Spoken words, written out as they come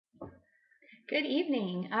Good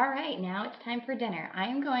evening. All right, now it's time for dinner. I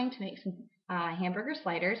am going to make some hamburger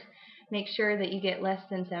sliders. Make sure that you get less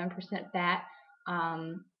than 7% fat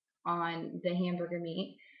on the hamburger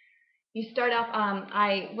meat. You start off.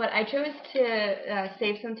 I chose to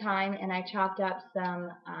save some time, and I chopped up some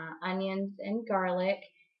onions and garlic,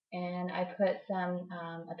 and I put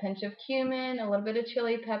a pinch of cumin, a little bit of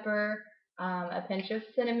chili pepper, a pinch of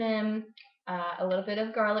cinnamon, a little bit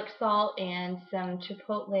of garlic salt, and some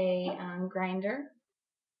chipotle grinder.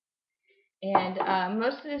 And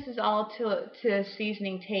most of this is all to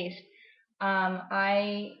seasoning taste.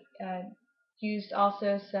 I used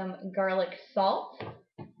also some garlic salt,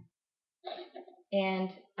 and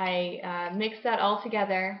I mixed that all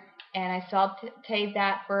together, and I sauteed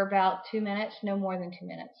that for about 2 minutes, no more than 2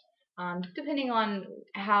 minutes. Depending on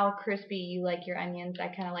how crispy you like your onions, I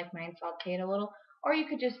kind of like mine sauteed a little, or you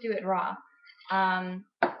could just do it raw.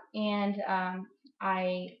 And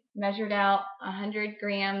I measured out 100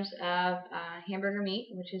 grams of hamburger meat,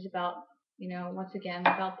 which is about, once again,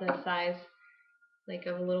 about the size like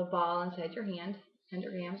of a little ball inside your hand,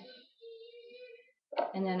 100 grams.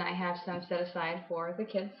 And then I have some set aside for the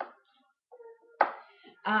kids.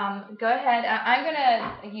 Go ahead. I'm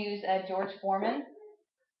going to use a George Foreman.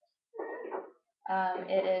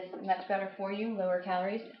 It is much better for you, lower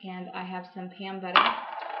calories, and I have some Pam butter.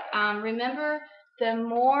 Remember, the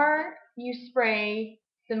more you spray,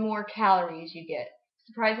 the more calories you get.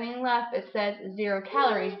 Surprisingly enough, it says 0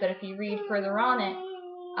 calories, but if you read further on it,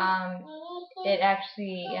 it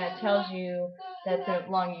actually tells you that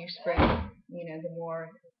the longer you spray, the more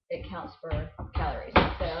it counts for calories.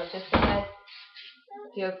 So just go ahead,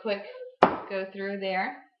 do a quick go through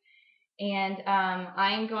there. And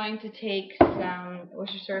I'm going to take some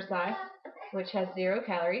Worcestershire sauce, which has 0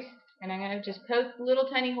 calories, and I'm going to just poke little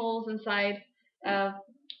tiny holes inside of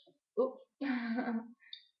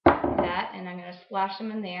that, and I'm going to splash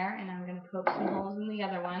them in there, and I'm going to poke some holes in the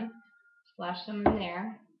other one, splash them in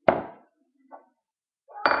there,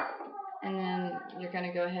 and then you're going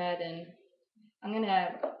to go ahead and I'm going to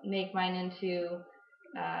make mine into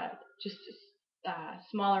just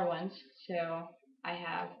smaller ones, so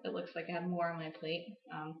it looks like I have more on my plate.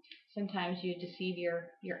 Sometimes you deceive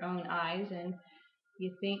your own eyes and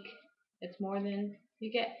you think it's more than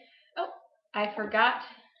you get. Oh, I forgot.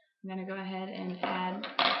 I'm going to go ahead and add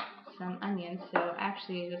some onions. So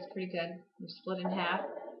actually that's pretty good. You split in half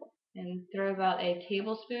and throw about a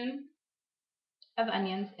tablespoon of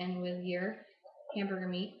onions in with your hamburger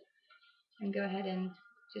meat, and go ahead and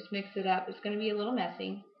just mix it up. It's going to be a little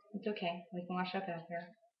messy. It's okay. We can wash up after.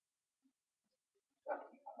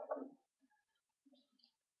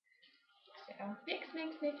 So mix,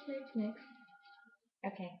 mix, mix, mix, mix.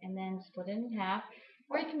 Okay, and then split it in half.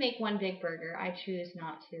 Or you can make one big burger. I choose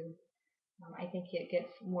not to. I think it gets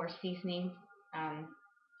more seasoning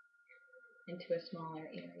into a smaller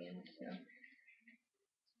area. So,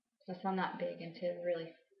 plus I'm not big into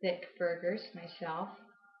really thick burgers myself.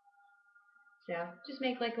 So just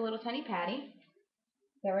make like a little tiny patty.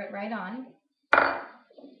 Throw it right on.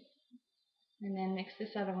 And then mix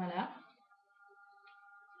this other one up.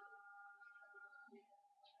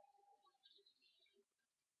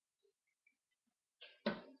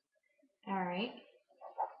 Alright.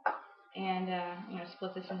 And I'm going to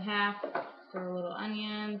split this in half. Throw a little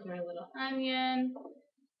onion,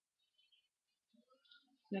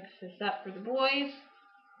 Mix this up for the boys.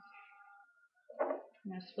 I'm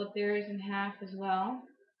going to split theirs in half as well.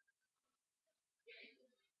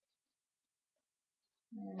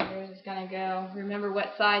 And theirs is going to go, remember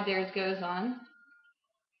what side theirs goes on,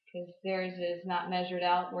 because theirs is not measured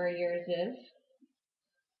out where yours is.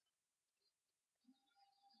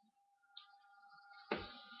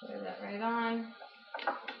 Throw that right on.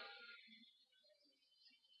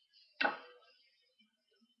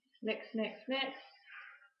 Mix, mix, mix.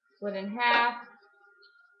 Split in half.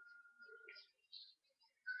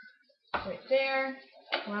 Right there.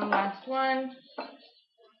 One last one.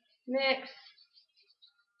 Mix.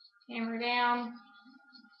 Hammer down.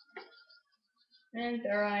 And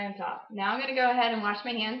throw it on top. Now I'm going to go ahead and wash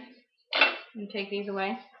my hands and take these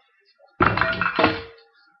away.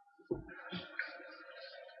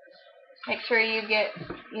 Make sure you get,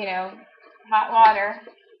 hot water.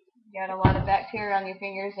 You got a lot of bacteria on your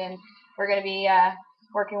fingers, and we're going to be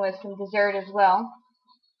working with some dessert as well.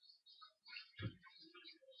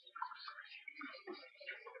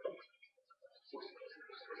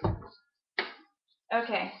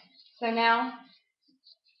 Okay, so now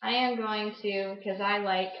I am going to, because I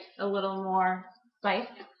like a little more spice,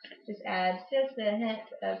 just add just a hint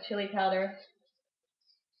of chili powder.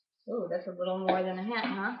 Ooh, that's a little more than a hint,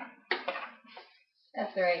 huh?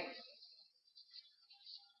 That's all right.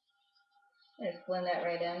 Just blend that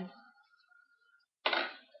right in.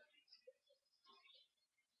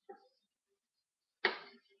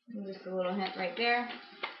 And just a little hint right there.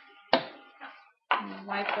 I'm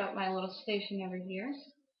wipe up my little station over here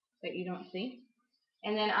that you don't see.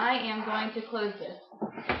 And then I am going to close this.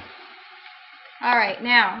 Alright,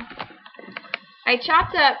 now, I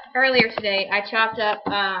chopped up, earlier today, I chopped up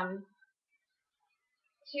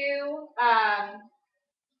two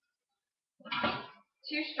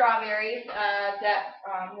strawberries that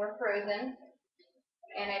were frozen.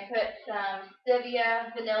 And I put some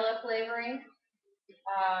stevia vanilla flavoring.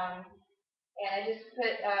 And I just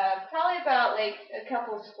put probably about like a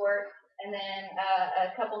couple squirts, and then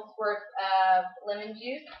a couple squirts of lemon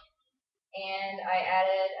juice, and I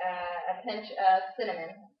added a pinch of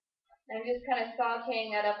cinnamon. And I'm just kind of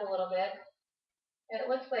sauteing that up a little bit. And it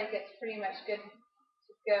looks like it's pretty much good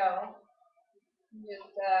to go.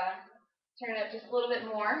 Just turn it up just a little bit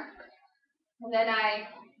more. And then I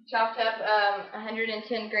chopped up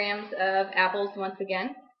 110 grams of apples once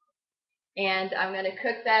again. And I'm going to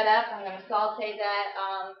cook that up. I'm going to saute that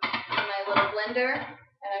in my little blender.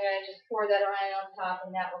 And I'm going to just pour that right on top,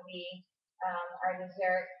 and that will be our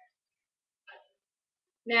dessert.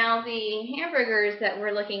 Now, the hamburgers that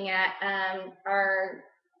we're looking at are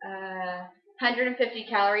 150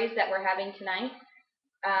 calories that we're having tonight.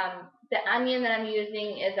 The onion that I'm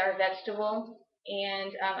using is our vegetable,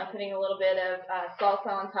 and I'm putting a little bit of salsa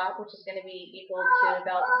on top, which is going to be equal to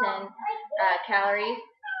about 10 calories.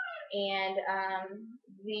 And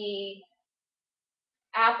the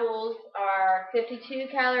apples are 52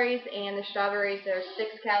 calories, and the strawberries are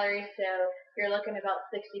 6 calories, so you're looking at about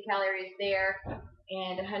 60 calories there,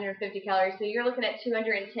 and 150 calories. So you're looking at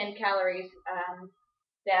 210 calories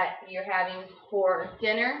that you're having for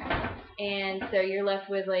dinner, and so you're left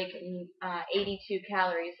with like 82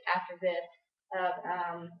 calories after this of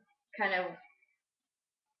kind of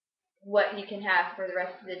what you can have for the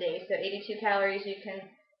rest of the day. So 82 calories, you can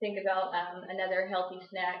think about another healthy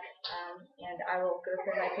snack, and I will go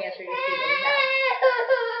through my pantry to see what we have.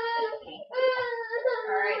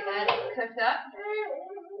 Alright, that is cooked up.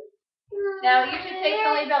 Now, it usually takes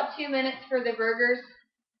only about 2 minutes for the burgers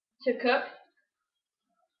to cook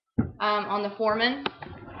on the Foreman.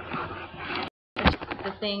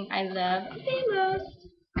 The thing I love the most.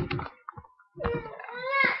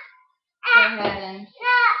 Go ahead and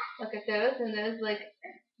look at those, and those look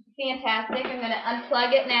fantastic. I'm going to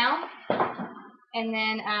unplug it now, and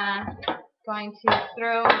then going to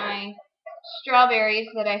throw my strawberries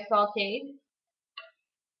that I sauteed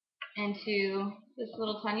into this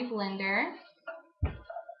little tiny blender.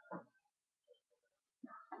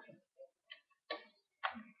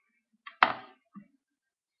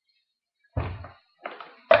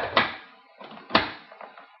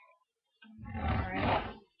 Alright.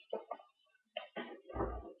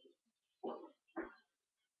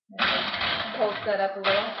 Pulse that up a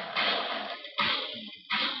little.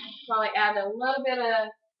 Probably add a little bit of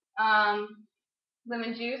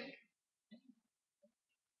lemon juice,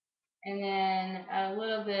 and then a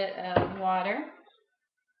little bit of water,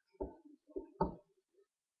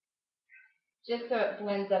 just so it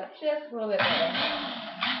blends up just a little bit better.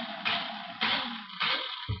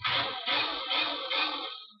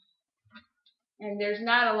 And there's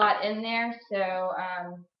not a lot in there, so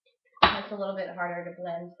it's a little bit harder to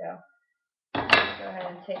blend. So go ahead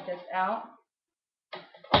and take this out.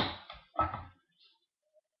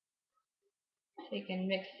 Take and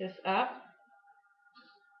mix this up.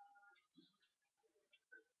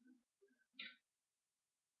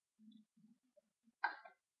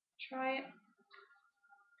 Try it.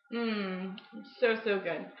 It's so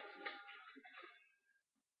good.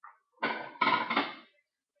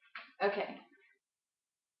 Okay.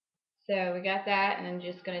 So we got that, and I'm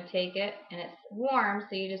just going to take it, and it's warm,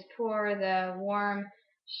 so you just pour the warm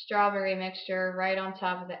strawberry mixture right on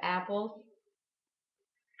top of the apples.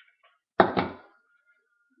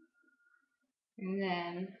 And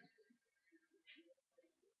then,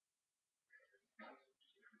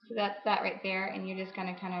 so that's that right there, and you're just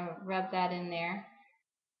going to kind of rub that in there.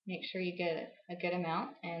 Make sure you get a good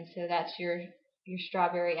amount, and so that's your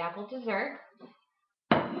strawberry apple dessert.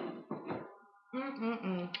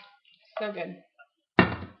 So good.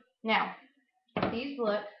 Now, these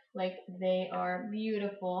look like they are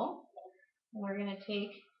beautiful. We're going to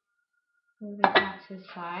move it off to the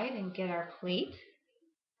side and get our plate.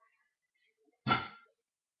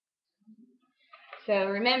 So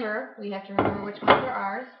remember, we have to remember which ones are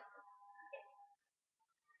ours.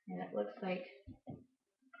 And it looks like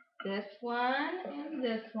this one and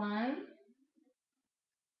this one.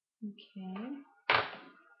 Okay.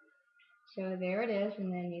 So there it is,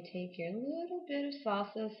 and then you take your little bit of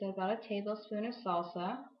salsa, so about a tablespoon of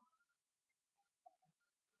salsa,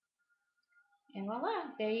 and voila,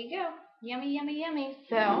 there you go. Yummy, yummy, yummy.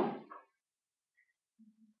 So,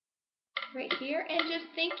 right here, and just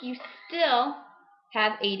think you still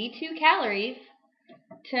have 82 calories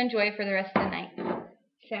to enjoy for the rest of the night.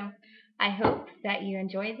 So, I hope that you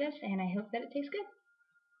enjoyed this, and I hope that it tastes good.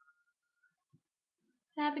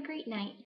 Have a great night.